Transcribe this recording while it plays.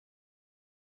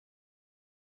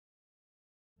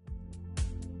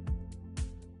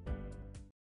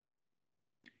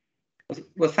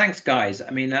Well, thanks, guys. I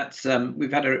mean, that's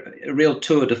we've had a real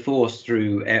tour de force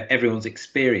through everyone's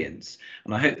experience,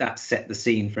 and I hope that set the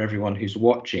scene for everyone who's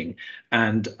watching.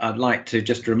 And I'd like to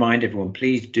just remind everyone,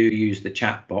 please do use the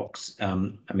chat box.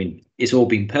 I mean, it's all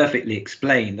been perfectly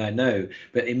explained, I know,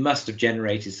 but it must have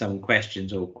generated some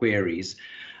questions or queries.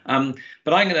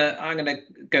 But I'm gonna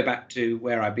go back to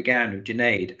where I began with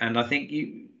Junaid, and I think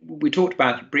we talked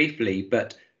about it briefly,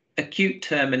 but acute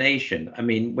termination, I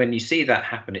mean, when you see that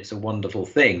happen, it's a wonderful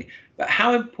thing. But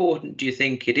how important do you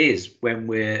think it is when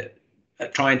we're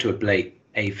trying to ablate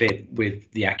AFib with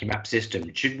the AccuMap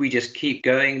system? Should we just keep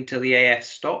going until the AF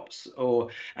stops, or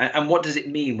and what does it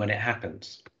mean when it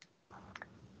happens?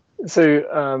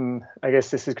 So I guess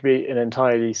this could be an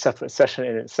entirely separate session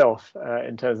in itself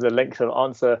in terms of the length of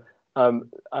answer.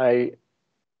 Probably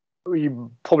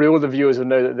all the viewers will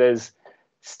know that there's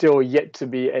still yet to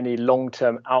be any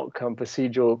long-term outcome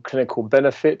procedural clinical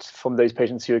benefit from those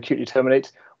patients who acutely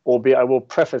terminate, albeit I will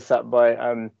preface that by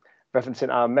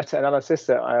referencing our meta-analysis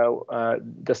that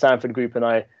the Stanford group and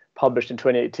I published in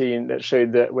 2018 that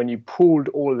showed that when you pooled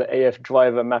all the AF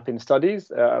driver mapping studies,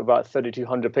 about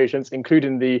 3,200 patients,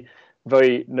 including the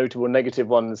very notable negative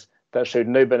ones that showed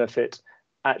no benefit,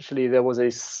 actually there was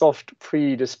a soft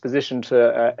predisposition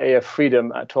to AF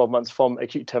freedom at 12 months from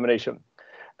acute termination.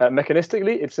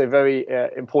 Mechanistically, it's a very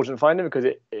important finding because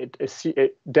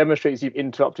it demonstrates you've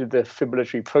interrupted the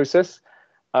fibrillatory process.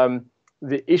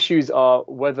 The issues are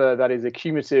whether that is a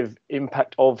cumulative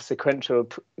impact of sequential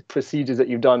procedures that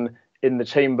you've done in the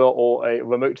chamber or a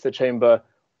remote to the chamber,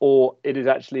 or it is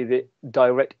actually the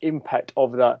direct impact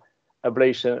of that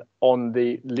ablation on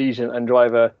the lesion and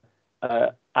driver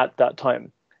at that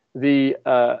time. The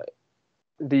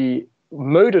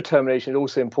mode of termination is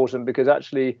also important because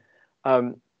actually,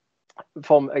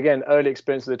 from, again, early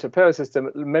experience of the Topera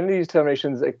system, many of these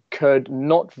terminations occurred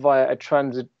not via a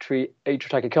transitory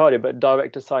atrial tachycardia, but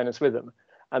direct to sinus rhythm.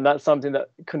 And that's something that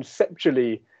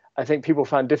conceptually, I think people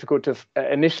found difficult to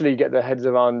initially get their heads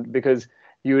around, because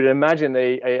you would imagine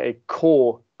a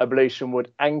core ablation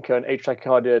would anchor an atrial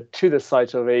tachycardia to the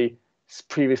site of a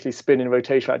previously spinning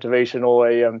rotational activation or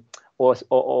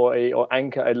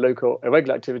anchor a local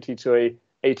irregular activity to a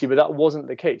AT, but that wasn't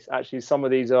the case. Actually, some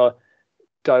of these are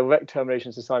direct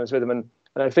terminations to sinus rhythm. And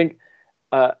I think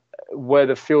where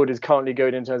the field is currently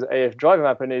going in terms of AF driver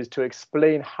mapping is to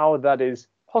explain how that is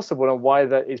possible and why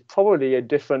that is probably a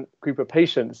different group of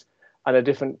patients and a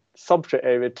different substrate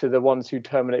area to the ones who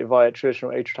terminate via traditional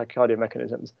atrial tachycardia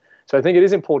mechanisms. So I think it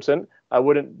is important. I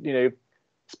wouldn't,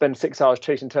 spend 6 hours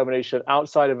chasing termination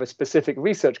outside of a specific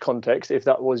research context if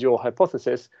that was your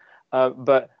hypothesis.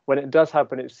 But when it does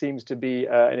happen, it seems to be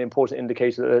an important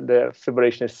indicator that the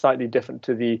fibrillation is slightly different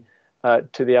to the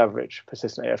average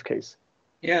persistent AF case.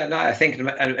 Yeah, no, I think,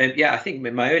 I think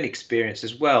in my own experience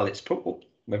as well, it's probably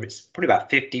about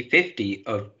 50-50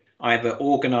 of either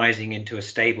organizing into a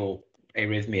stable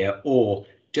arrhythmia or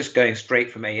just going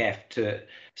straight from AF to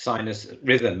sinus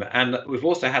rhythm. And we've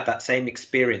also had that same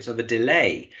experience of a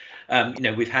delay.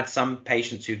 We've had some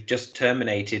patients who've just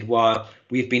terminated while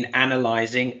we've been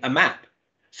analyzing a map.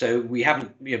 So we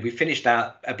haven't, we finished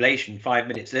our ablation 5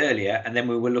 minutes earlier, and then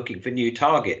we were looking for new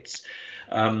targets.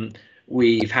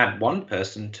 We've had one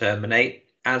person terminate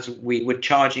as we were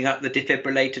charging up the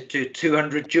defibrillator to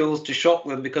 200 joules to shock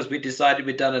them because we decided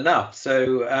we'd done enough.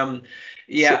 So,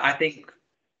 I think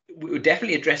we're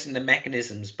definitely addressing the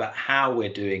mechanisms, but how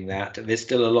we're doing that, there's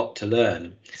still a lot to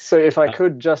learn. So if I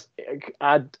could just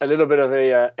add a little bit of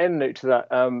a end note to that,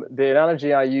 the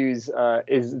analogy I use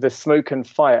is the smoke and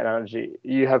fire analogy.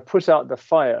 You have put out the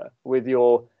fire with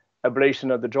your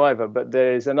ablation of the driver, but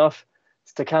there is enough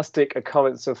stochastic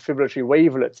occurrence of fibrillatory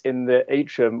wavelets in the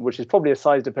atrium, which is probably a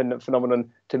size-dependent phenomenon,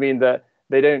 to mean that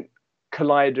they don't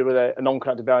collide with a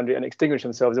non-conductive boundary and extinguish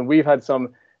themselves. And we've had some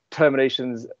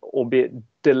terminations, albeit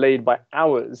delayed by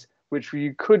hours, which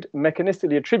you could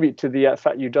mechanistically attribute to the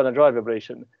fact you've done a driver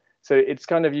ablation. So it's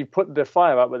kind of, you put the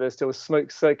fire out, but there's still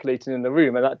smoke circulating in the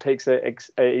room, and that takes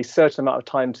a certain amount of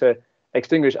time to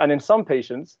extinguish. And in some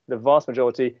patients, the vast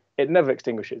majority, it never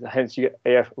extinguishes. Hence, you get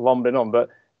AF rumbling on. But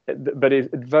it's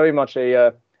very much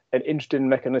an interesting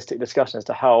mechanistic discussion as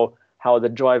to how the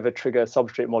driver trigger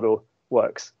substrate model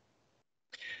works.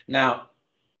 Now,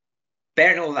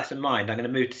 bearing all that in mind, I'm going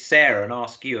to move to Sarah and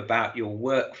ask you about your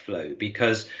workflow,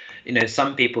 because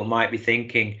some people might be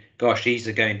thinking, gosh, these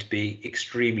are going to be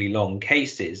extremely long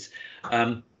cases,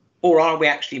 or are we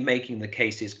actually making the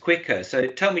cases quicker? So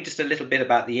tell me just a little bit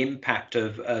about the impact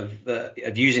of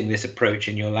using this approach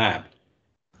in your lab.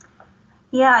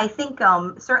 Yeah, I think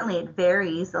certainly it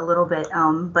varies a little bit,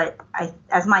 but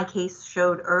as my case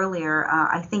showed earlier,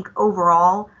 I think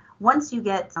overall once you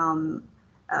get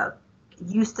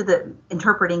used to the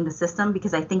interpreting the system,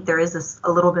 because I think there is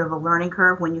a little bit of a learning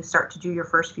curve when you start to do your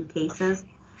first few cases.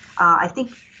 I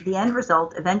think the end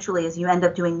result eventually is you end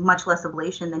up doing much less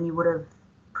ablation than you would have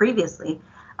previously.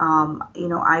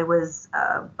 I was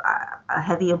a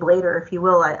heavy ablator, if you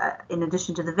will. In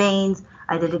addition to the veins,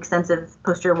 I did extensive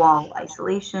posterior wall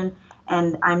isolation,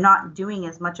 and I'm not doing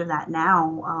as much of that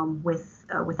now with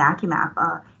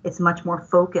AcuMap. It's much more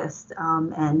focused,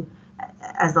 and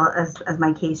as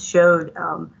my case showed,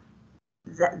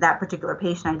 that particular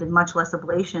patient, I did much less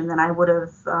ablation than I would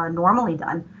have normally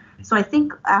done. So I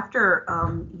think after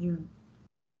you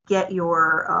get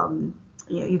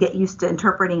you get used to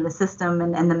interpreting the system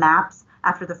and the maps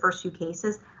after the first few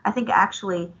cases, I think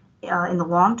actually in the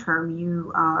long term,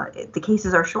 the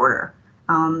cases are shorter.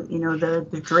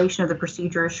 The duration of the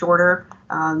procedure is shorter.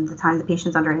 The time the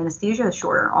patient's under anesthesia is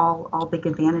shorter. All big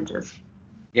advantages.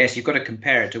 Yes, you've got to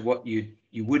compare it to what you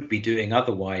would be doing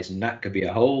otherwise, and that could be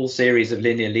a whole series of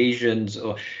linear lesions,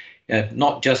 or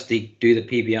not just do the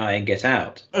PBI and get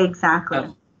out. Exactly.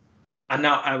 And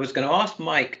now I was going to ask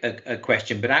Mike a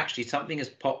question, but actually something has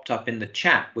popped up in the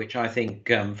chat, which I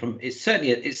think I think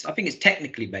it's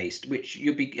technically based, which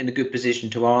you'll be in a good position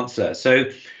to answer. So,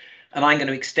 and I'm going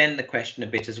to extend the question a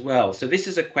bit as well. So this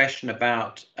is a question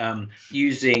about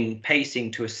using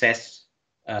pacing to assess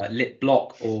lit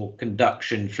block or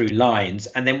conduction through lines,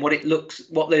 and then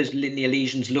what those linear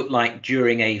lesions look like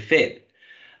during AFib.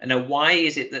 And now, why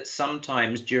is it that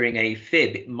sometimes during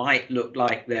AFib, it might look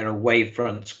like there are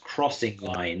wavefronts crossing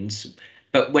lines,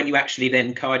 but when you actually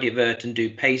then cardiovert and do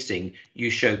pacing, you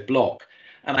show block?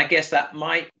 And I guess that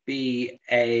might be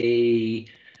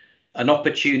an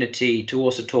opportunity to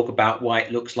also talk about why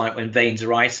it looks like when veins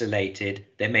are isolated,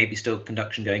 there may be still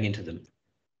conduction going into them.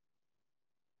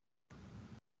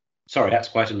 Sorry, that's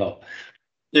quite a lot.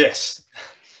 Yes.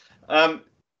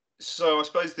 So I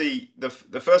suppose the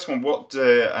first one, what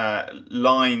do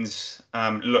lines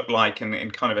look like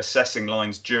in kind of assessing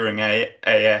lines during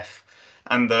AF,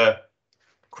 and the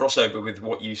crossover with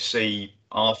what you see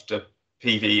after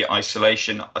PV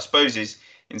isolation, I suppose is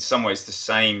in some ways the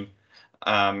same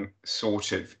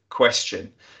sort of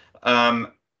question.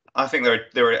 I think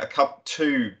there are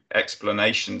two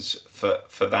explanations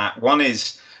for that. One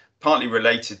is partly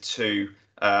related to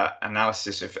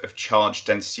analysis of charge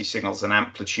density signals and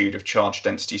amplitude of charge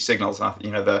density signals. And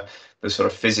the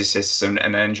sort of physicists and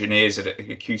engineers at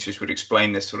Acutus would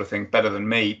explain this sort of thing better than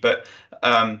me. But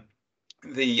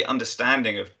the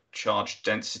understanding of charge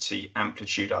density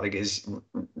amplitude, I think, is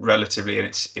relatively in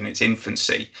its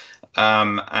infancy,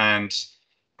 and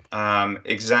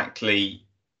exactly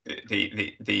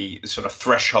the sort of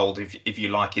threshold, if you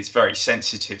like, is very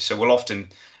sensitive. So we'll often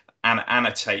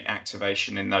annotate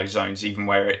activation in those zones, even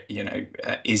where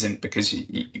it isn't, because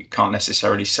you can't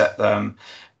necessarily set them,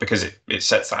 because it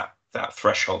sets that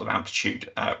threshold of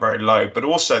amplitude very low. But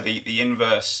also the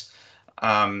inverse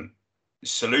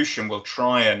solution will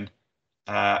try and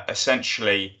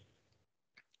essentially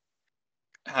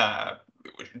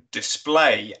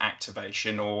display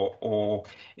activation, or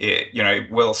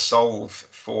will solve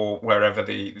for wherever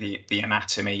the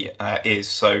anatomy is.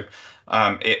 So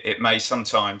it may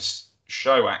sometimes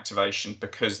show activation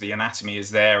because the anatomy is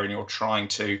there, and you're trying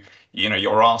to,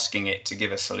 you're asking it to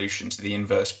give a solution to the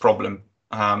inverse problem.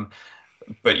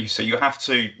 But you have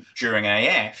to, during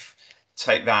AF,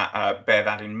 take that, bear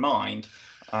that in mind,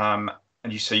 and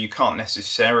you can't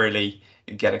necessarily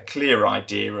get a clear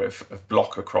idea of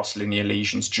block across linear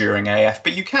lesions during AF,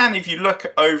 but you can, if you look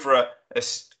over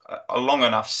a long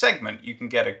enough segment, you can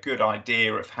get a good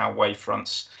idea of how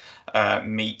wavefronts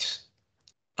meet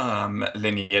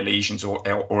linear lesions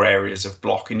or areas of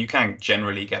block, and you can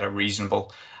generally get a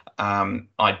reasonable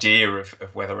idea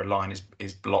of whether a line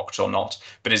is blocked or not.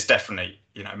 But it's definitely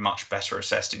much better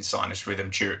assessed in sinus rhythm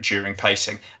during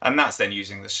pacing, and that's then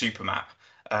using the SuperMap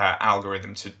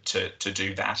algorithm to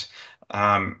do that.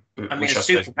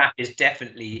 SuperMap is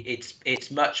definitely,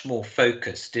 it's much more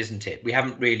focused, isn't it? We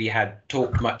haven't really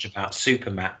talked much about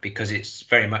SuperMap because it's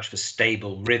very much for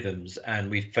stable rhythms, and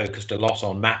we've focused a lot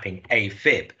on mapping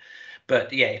AFib.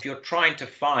 But yeah, if you're trying to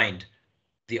find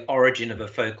the origin of a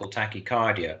focal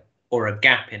tachycardia, or a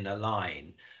gap in a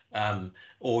line,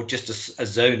 or just a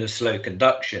zone of slow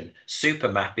conduction,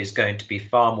 SuperMap is going to be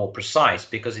far more precise,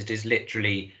 because it is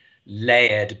literally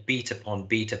layered beat upon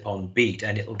beat upon beat,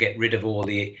 and it'll get rid of all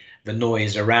the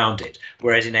noise around it.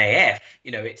 Whereas in AF,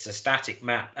 it's a static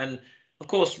map. And of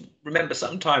course, remember,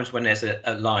 sometimes when there's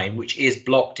a line which is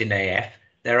blocked in AF,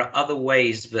 there are other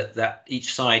ways that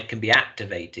each side can be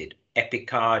activated,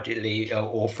 epicardially,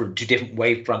 or from two different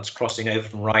wavefronts crossing over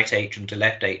from right atrium to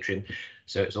left atrium.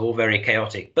 So it's all very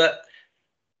chaotic, but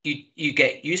you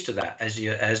get used to that as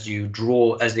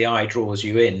the eye draws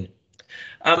you in.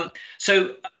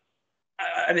 So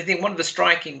I think one of the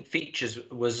striking features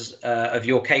was of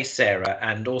your case, Sarah,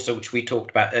 and also which we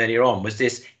talked about earlier on, was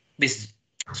this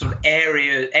sort of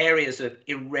areas of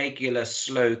irregular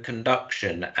slow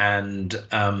conduction and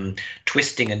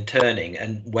twisting and turning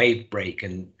and wave break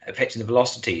and affecting the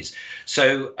velocities.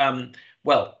 So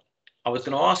well, I was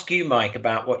going to ask you, Mike,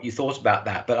 about what you thought about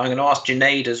that, but I'm going to ask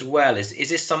Junaid as well. Is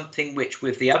this something which,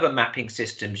 with the other mapping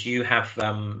systems you have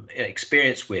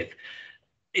experience with,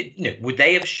 would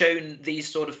they have shown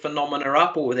these sort of phenomena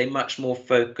up, or were they much more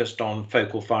focused on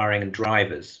focal firing and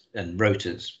drivers and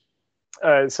rotors?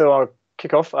 So I'll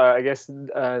kick off. I guess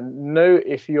no.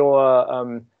 If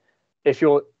your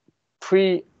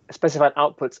pre-specified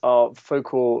outputs are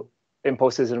focal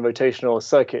impulses and rotational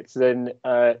circuits, then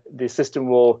the system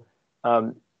will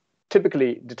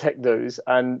typically detect those,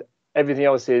 and everything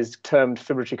else is termed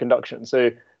fibrillatory conduction. So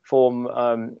from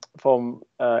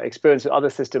experience with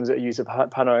other systems that use a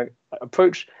panoramic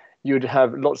approach, you'd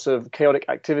have lots of chaotic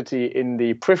activity in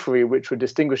the periphery, which would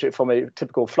distinguish it from a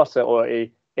typical flutter or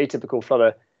a atypical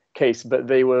flutter case. But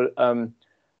they were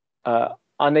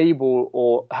unable,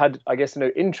 or had, I guess, no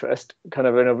interest, kind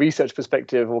of in a research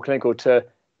perspective or clinical, to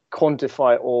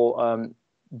quantify or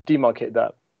demarcate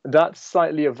that. That's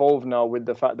slightly evolved now with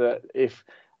the fact that if,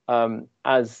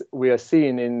 as we are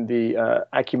seeing in the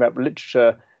AcuMap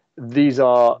literature, these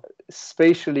are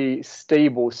spatially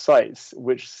stable sites,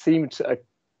 which seem to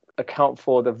account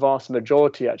for the vast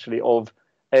majority, actually, of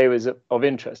areas of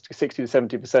interest, 60 to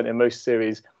 70% in most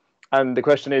series. And the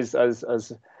question is,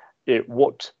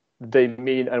 what they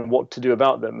mean and what to do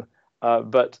about them.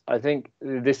 But I think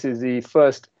this is the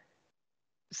first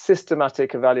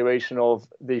systematic evaluation of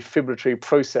the fibrillatory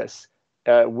process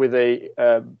with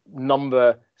a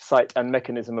number, site, and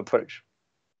mechanism approach.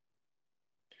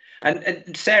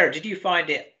 And Sarah, did you find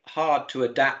it hard to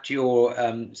adapt your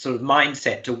sort of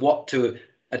mindset to what to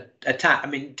attack? I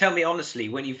mean, tell me honestly,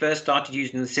 when you first started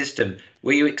using the system,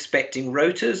 were you expecting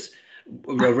rotors,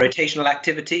 rotational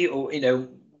activity, or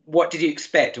what did you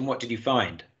expect and what did you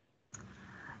find?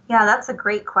 Yeah, that's a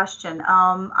great question.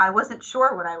 I wasn't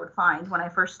sure what I would find when I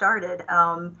first started.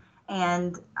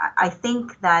 And I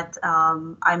think that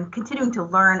I'm continuing to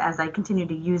learn as I continue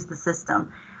to use the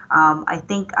system. I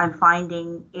think I'm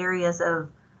finding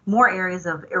more areas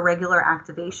of irregular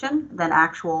activation than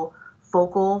actual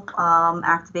focal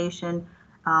activation,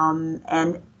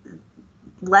 and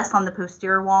less on the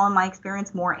posterior wall in my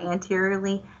experience, more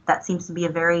anteriorly. That seems to be a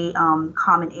very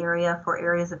common area for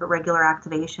areas of irregular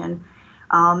activation.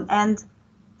 And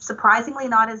surprisingly,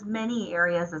 not as many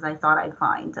areas as I thought I'd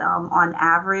find. On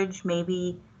average,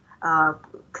 maybe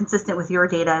consistent with your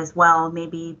data as well,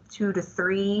 maybe 2 to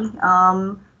 3,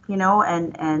 and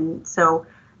so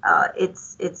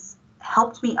it's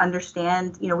helped me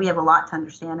understand. We have a lot to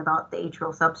understand about the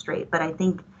atrial substrate, but I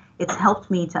think it's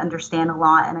helped me to understand a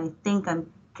lot, and I think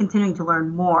I'm continuing to learn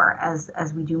more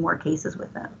as we do more cases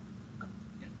with it.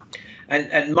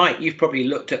 And Mike, you've probably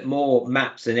looked at more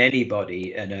maps than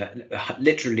anybody, and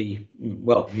literally,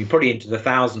 well, you're probably into the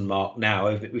 1,000 mark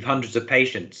now with hundreds of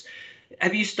patients.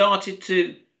 Have you started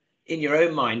to, in your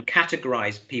own mind,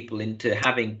 categorize people into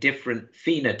having different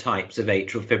phenotypes of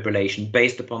atrial fibrillation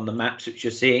based upon the maps which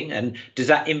you're seeing? And does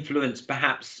that influence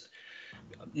perhaps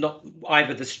not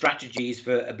either the strategies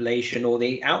for ablation or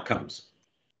the outcomes?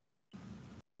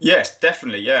 Yes,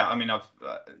 definitely. Yeah, I mean, I've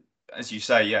as you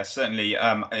say, yeah, certainly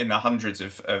in the hundreds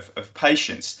of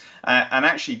patients, and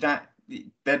actually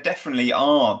there definitely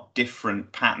are different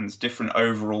patterns, different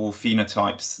overall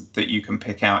phenotypes that you can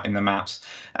pick out in the maps,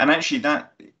 and actually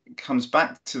that comes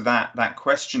back to that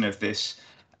question of this,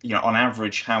 on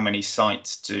average, how many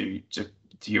sites do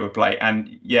you ablate?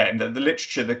 And yeah, in the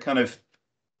literature, the kind of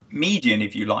median,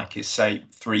 if you like, is say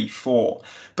 3, 4,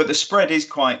 but the spread is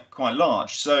quite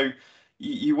large. So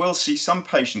you will see some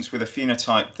patients with a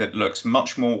phenotype that looks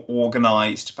much more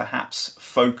organized, perhaps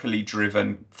focally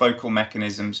driven, focal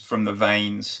mechanisms from the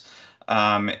veins,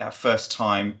 first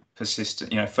time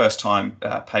persistent, first time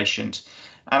patient.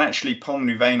 And actually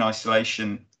pulmonary vein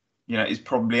isolation, is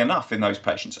probably enough in those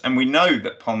patients. And we know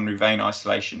that pulmonary vein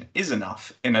isolation is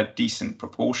enough in a decent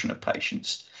proportion of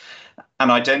patients.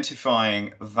 And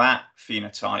identifying that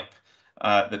phenotype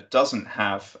that doesn't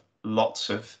have lots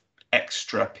of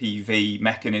extra PV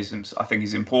mechanisms, I think,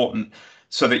 is important,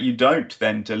 so that you don't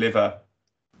then deliver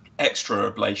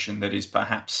extra ablation that is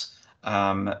perhaps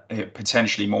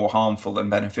potentially more harmful than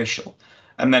beneficial.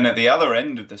 And then at the other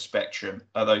end of the spectrum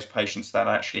are those patients that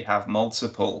actually have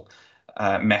multiple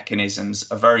mechanisms,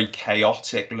 a very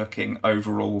chaotic looking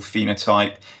overall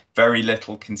phenotype, very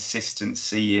little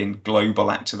consistency in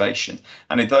global activation.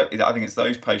 And I think it's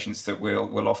those patients that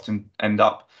will often end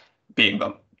up being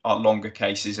our longer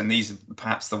cases, and these are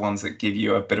perhaps the ones that give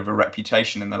you a bit of a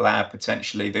reputation in the lab.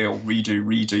 Potentially they'll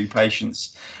redo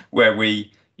patients where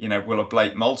we will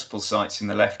ablate multiple sites in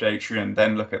the left atrium,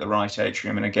 then look at the right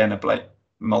atrium, and again ablate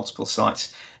multiple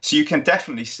sites. So you can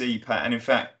definitely see, and in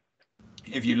fact,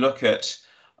 if you look at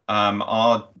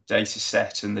our data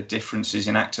set and the differences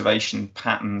in activation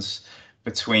patterns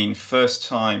between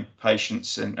first-time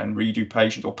patients and redo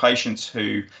patients, or patients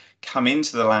who come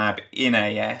into the lab in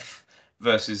AF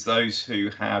versus those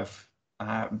who have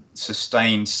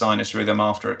sustained sinus rhythm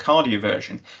after a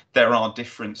cardioversion, there are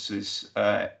differences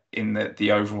in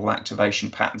the overall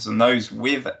activation patterns, and those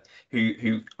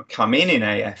who come in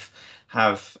AF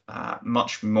have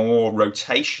much more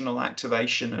rotational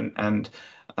activation and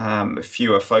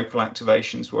fewer focal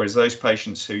activations, whereas those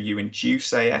patients who you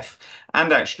induce AF,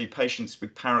 and actually patients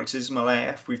with paroxysmal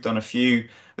AF, we've done a few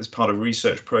as part of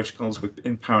research protocols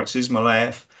in paroxysmal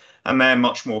AF, and they're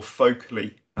much more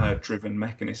focally driven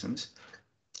mechanisms.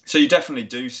 So you definitely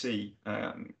do see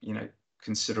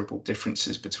considerable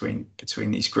differences between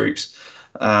these groups.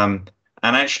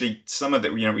 And actually, some of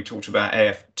that, we talked about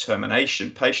AF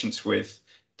termination. Patients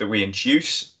that we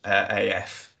induce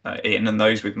AF in, and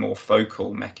those with more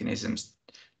focal mechanisms,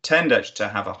 tend to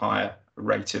have a higher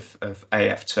rate of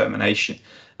AF termination.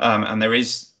 And there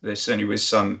certainly was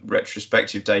some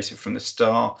retrospective data from the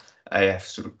STAR AF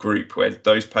sort of group where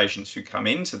those patients who come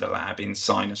into the lab in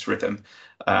sinus rhythm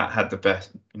had the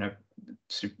best,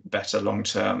 better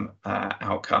long-term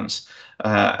outcomes,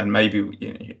 and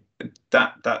maybe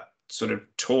that sort of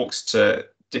talks to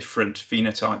different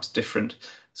phenotypes, different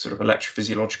sort of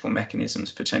electrophysiological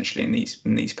mechanisms potentially in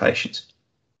these patients.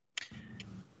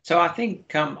 So I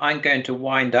think I'm going to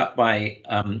wind up by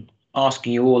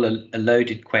asking you all a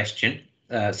loaded question.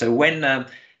 So when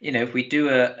if we do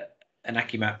an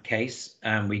AccuMap case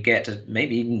and we get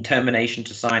maybe even termination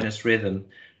to sinus rhythm,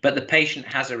 but the patient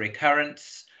has a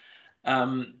recurrence,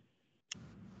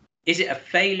 is it a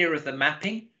failure of the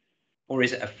mapping, or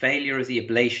is it a failure of the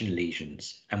ablation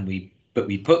lesions? And we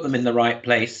put them in the right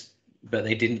place, but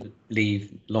they didn't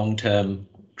leave long-term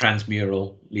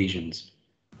transmural lesions.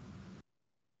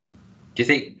 Do you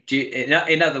think?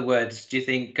 In other words, do you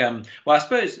think? Well, I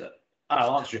suppose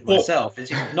I'll answer it myself. Is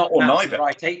it not mapped the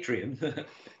right atrium?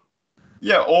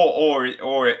 Yeah, or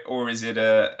is it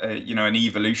an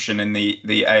evolution in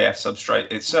the AF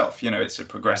substrate itself? It's a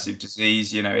progressive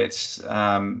disease. It's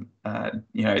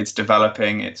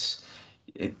developing. It's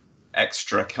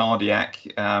extra cardiac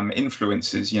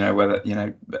influences.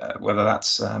 Whether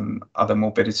that's other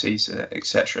morbidities,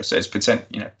 etc. So it's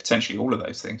potentially all of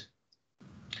those things.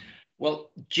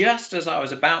 Well, just as I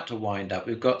was about to wind up,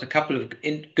 we've got a couple of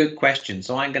good questions,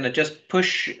 so I'm going to just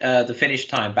push the finish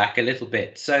time back a little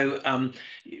bit. So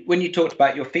when you talked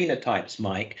about your phenotypes,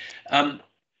 Mike,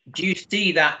 do you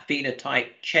see that phenotype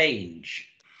change?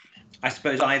 I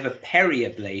suppose either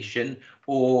peri-ablation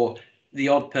or the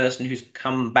odd person who's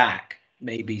come back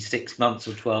maybe 6 months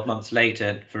or 12 months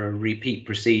later for a repeat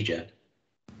procedure.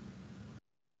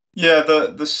 Yeah,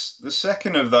 the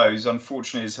second of those,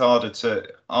 unfortunately, is harder to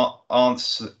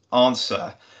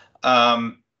answer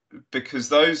because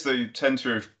those that tend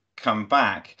to have come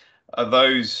back are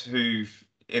those who've,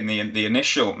 in the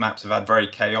initial maps, have had very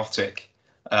chaotic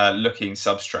looking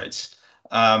substrates.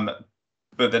 But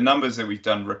the numbers that we've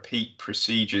done repeat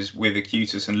procedures with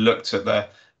Acutus and looked at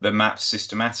the maps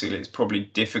systematically, it's probably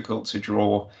difficult to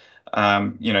draw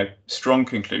strong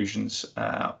conclusions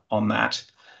on that.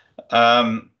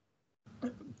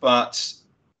 But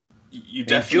you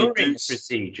definitely during the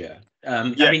procedure.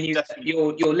 I mean,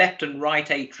 your left and right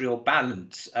atrial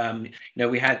balance.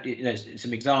 We had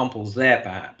some examples there,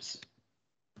 perhaps.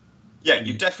 Yeah,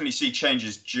 you definitely see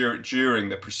changes during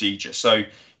the procedure. So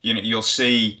you'll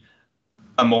see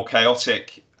a more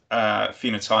chaotic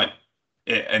phenotype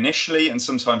initially, and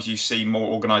sometimes you see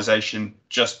more organization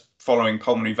just following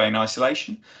pulmonary vein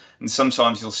isolation, and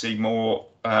sometimes you'll see more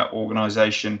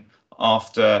organization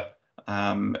after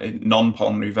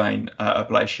non-pulmonary vein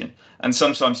ablation, and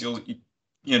sometimes you'll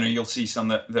see some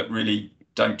that really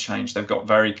don't change. They've got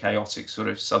very chaotic sort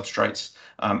of substrates.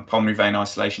 Pulmonary vein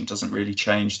isolation doesn't really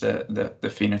change the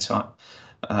phenotype.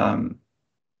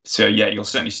 So yeah, you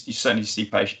certainly see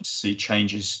patients see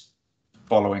changes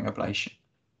following ablation.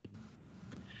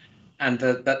 And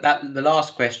the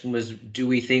last question was, do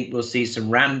we think we'll see some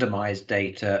randomized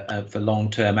data for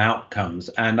long-term outcomes?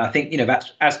 And I think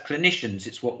that's, as clinicians,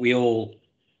 it's what we all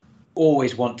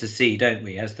always want to see, don't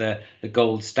we, as the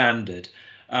gold standard.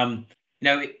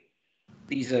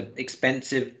 These are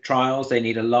expensive trials. They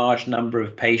need a large number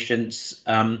of patients,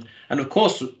 and of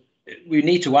course, we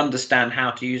need to understand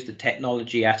how to use the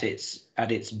technology at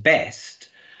its best.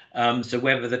 So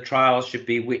whether the trials should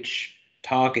be which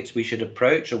targets we should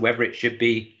approach, or whether it should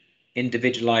be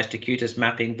individualized acutus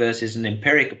mapping versus an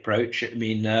empiric approach. I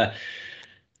mean,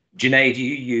 Junaid,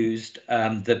 you used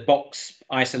the box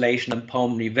isolation and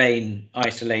pulmonary vein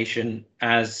isolation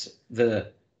as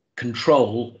the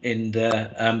control in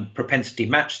the propensity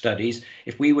match studies.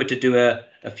 If we were to do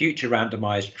a future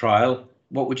randomized trial,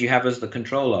 what would you have as the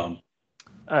control arm?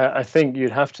 I think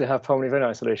you'd have to have pulmonary vein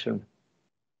isolation.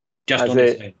 Just on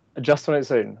its own. Just on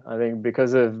its own. I think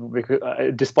because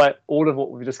despite all of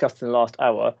what we've discussed in the last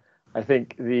hour, I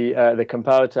think the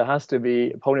comparator has to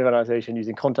be pulmonary vein isolation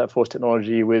using contact force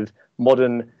technology with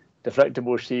modern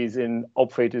deflectable sheaths in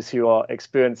operators who are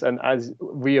experienced. And as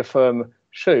Reaffirm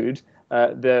showed,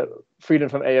 the freedom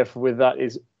from AF with that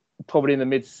is probably in the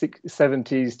mid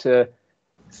 70s to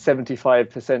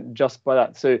 75% just by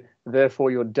that. So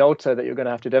therefore, your delta that you're going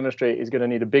to have to demonstrate is going to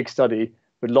need a big study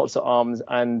with lots of arms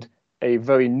and a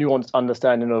very nuanced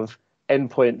understanding of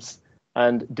endpoints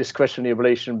and discretionary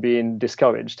ablation being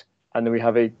discouraged. And then we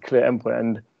have a clear endpoint.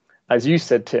 And as you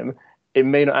said, Tim, it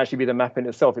may not actually be the mapping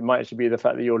itself. It might actually be the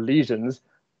fact that your lesions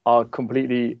are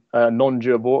completely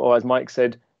non-durable, or as Mike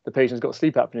said, the patient's got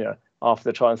sleep apnea after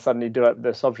the trial and suddenly do up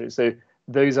the subject. So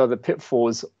those are the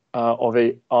pitfalls of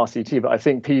a RCT. But I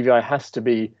think PVI has to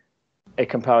be a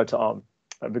comparator arm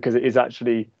because it is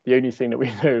actually the only thing that we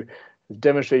know has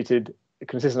demonstrated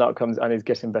consistent outcomes and is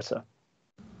getting better.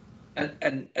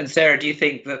 And Sarah, do you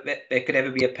think that there could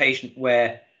ever be a patient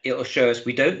where it'll show us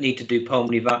we don't need to do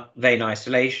pulmonary vein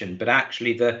isolation, but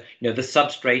actually the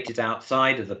substrate is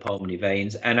outside of the pulmonary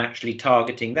veins and actually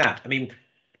targeting that? I mean,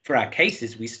 for our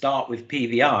cases, we start with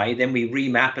PVI, then we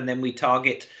remap, and then we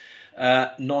target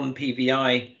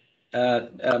non-PVI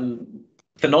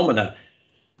phenomena.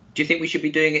 Do you think we should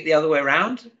be doing it the other way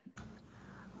around?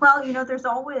 Well, there's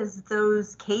always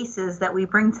those cases that we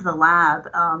bring to the lab,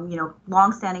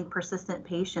 longstanding persistent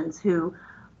patients who,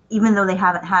 even though they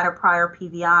haven't had a prior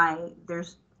PVI,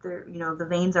 the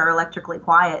veins are electrically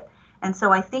quiet. And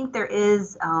so I think there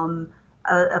is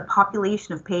a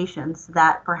population of patients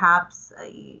that perhaps,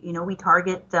 we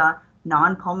target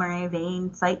non-pulmonary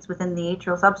vein sites within the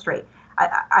atrial substrate.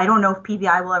 I don't know if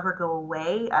PVI will ever go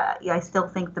away. I still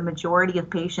think the majority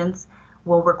of patients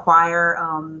will require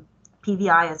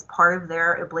PVI as part of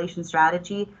their ablation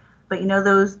strategy. But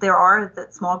there are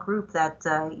that small group that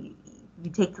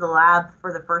you take to the lab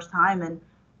for the first time and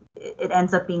it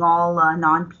ends up being all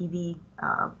non-PV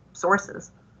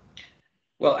sources.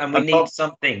 Well, and we need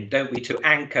something, don't we, to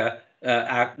anchor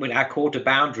our quarter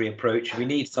boundary approach. We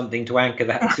need something to anchor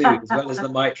that too, as well as the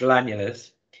mitral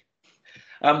annulus.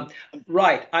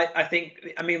 Right.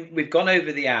 I mean, we've gone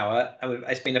over the hour.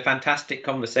 It's been a fantastic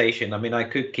conversation. I mean, I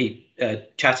could keep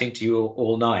chatting to you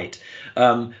all night,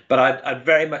 but I'd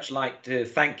very much like to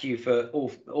thank you for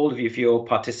all of you for your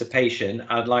participation.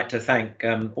 I'd like to thank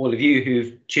all of you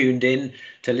who've tuned in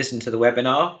to listen to the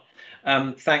webinar.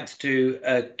 Thanks to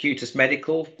Acutus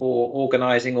Medical for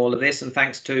organising all of this, and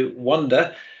thanks to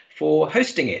Wanda for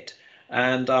hosting it.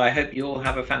 And I hope you'll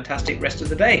have a fantastic rest of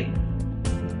the day.